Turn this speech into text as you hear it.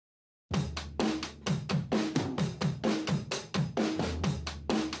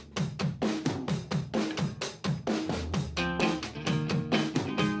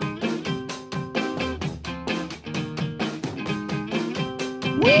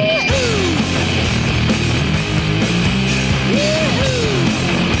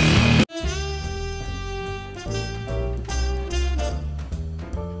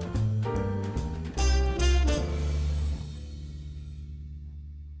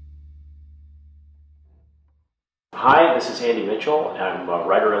Hi, this is Andy Mitchell. I'm a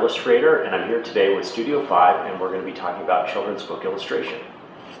writer-illustrator, and I'm here today with Studio 5, and we're going to be talking about children's book illustration.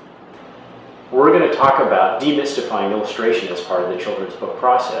 We're going to talk about demystifying illustration as part of the children's book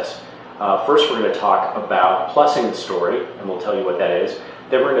process. First, we're going to talk about plussing the story, and we'll tell you what that is.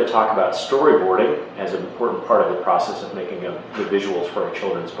 Then we're going to talk about storyboarding as an important part of the process of making the visuals for a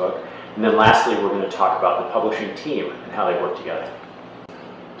children's book. And then lastly, we're going to talk about the publishing team and how they work together.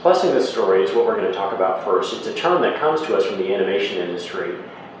 Plussing the story is what we're going to talk about first. It's a term that comes to us from the animation industry,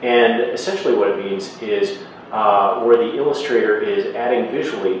 and essentially what it means is where the illustrator is adding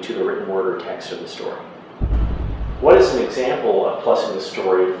visually to the written word or text of the story. What is an example of plussing the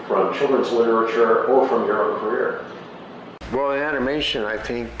story from children's literature or from your own career? Well, in animation, I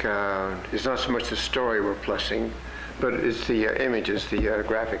think it's not so much the story we're plussing, but it's the images, the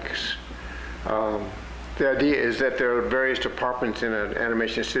graphics. The idea is that there are various departments in an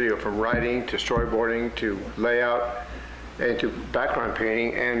animation studio, from writing to storyboarding to layout and to background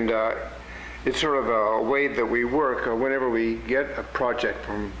painting, and it's sort of a way that we work whenever we get a project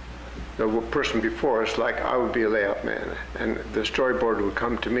from the person before us. Like, I would be a layout man and the storyboard would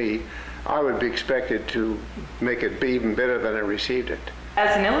come to me. I would be expected to make it be even better than I received it.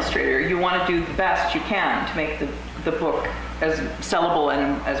 As an illustrator, you want to do the best you can to make the book as sellable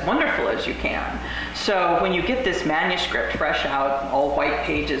and as wonderful as you can. So when you get this manuscript fresh out, all white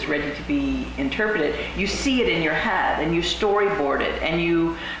pages ready to be interpreted, you see it in your head and you storyboard it and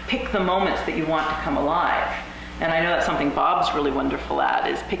you pick the moments that you want to come alive. And I know that's something Bob's really wonderful at,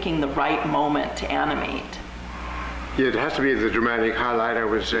 is picking the right moment to animate. Yeah, it has to be the dramatic highlight, I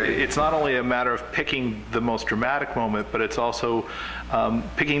would say. It's not only a matter of picking the most dramatic moment, but it's also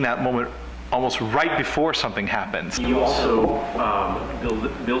picking that moment almost right before something happens. You also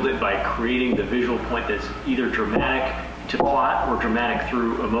build it by creating the visual point that's either dramatic to plot or dramatic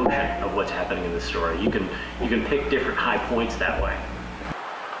through emotion of what's happening in the story. You can pick different high points that way.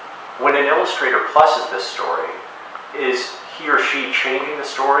 When an illustrator plusses this story, is he or she changing the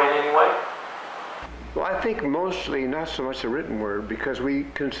story in any way? Well, I think mostly not so much the written word, because we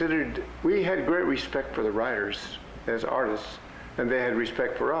had great respect for the writers as artists, and they had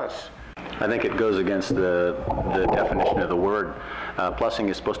respect for us. I think it goes against the definition of the word. Plussing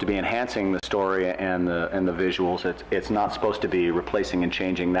is supposed to be enhancing the story and the visuals. It's not supposed to be replacing and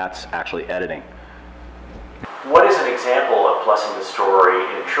changing. That's actually editing. What is an example of plussing the story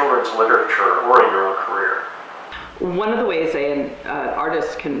in children's literature or in your own career? One of the ways an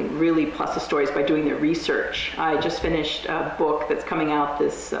artist can really plus a story is by doing their research. I just finished a book that's coming out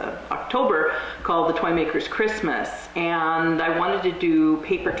this October called The Toy Maker's Christmas, and I wanted to do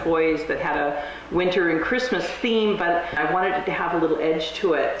paper toys that had a winter and Christmas theme, but I wanted it to have a little edge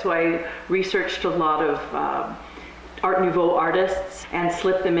to it. So I researched a lot of Art Nouveau artists and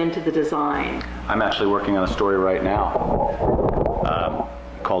slipped them into the design. I'm actually working on a story right now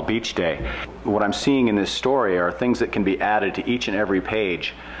called Beach Day. What I'm seeing in this story are things that can be added to each and every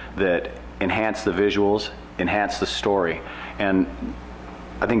page that enhance the visuals, enhance the story. And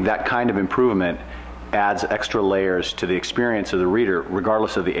I think that kind of improvement adds extra layers to the experience of the reader,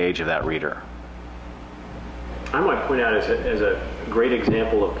 regardless of the age of that reader. I might point out as a great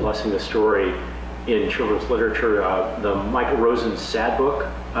example of plussing the story in children's literature, the Michael Rosen's Sad book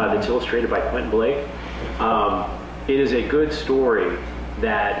that's illustrated by Quentin Blake. It is a good story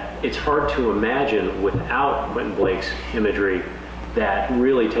that it's hard to imagine without Quentin Blake's imagery, that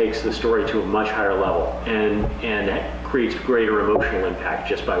really takes the story to a much higher level and creates greater emotional impact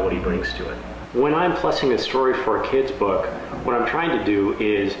just by what he brings to it. When I'm plussing a story for a kid's book, what I'm trying to do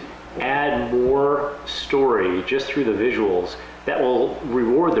is add more story just through the visuals that will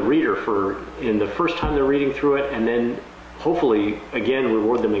reward the reader in the first time they're reading through it, and then hopefully again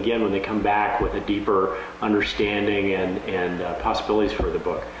reward them again when they come back with a deeper understanding and possibilities for the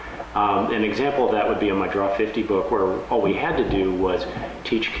book. An example of that would be in my Draw 50 book, where all we had to do was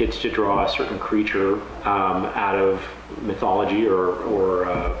teach kids to draw a certain creature out of mythology or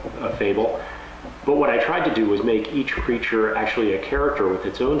a fable. But what I tried to do was make each creature actually a character with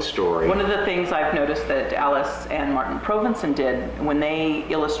its own story. One of the things I've noticed that Alice and Martin Provenson did when they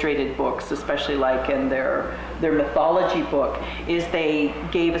illustrated books, especially like in their mythology book, is they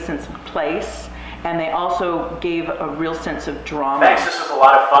gave a sense of place, and they also gave a real sense of drama. Thanks, this was a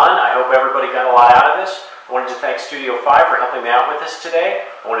lot of fun. I hope everybody got a lot out of this. I wanted to thank Studio 5 for helping me out with this today.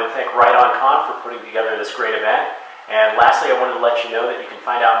 I wanted to thank WriteOnCon for putting together this great event. And lastly, I wanted to let you know that you can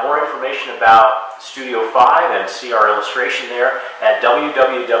find out more information about Studio 5 and see our illustration there at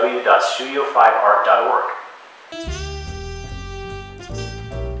www.studio5art.org.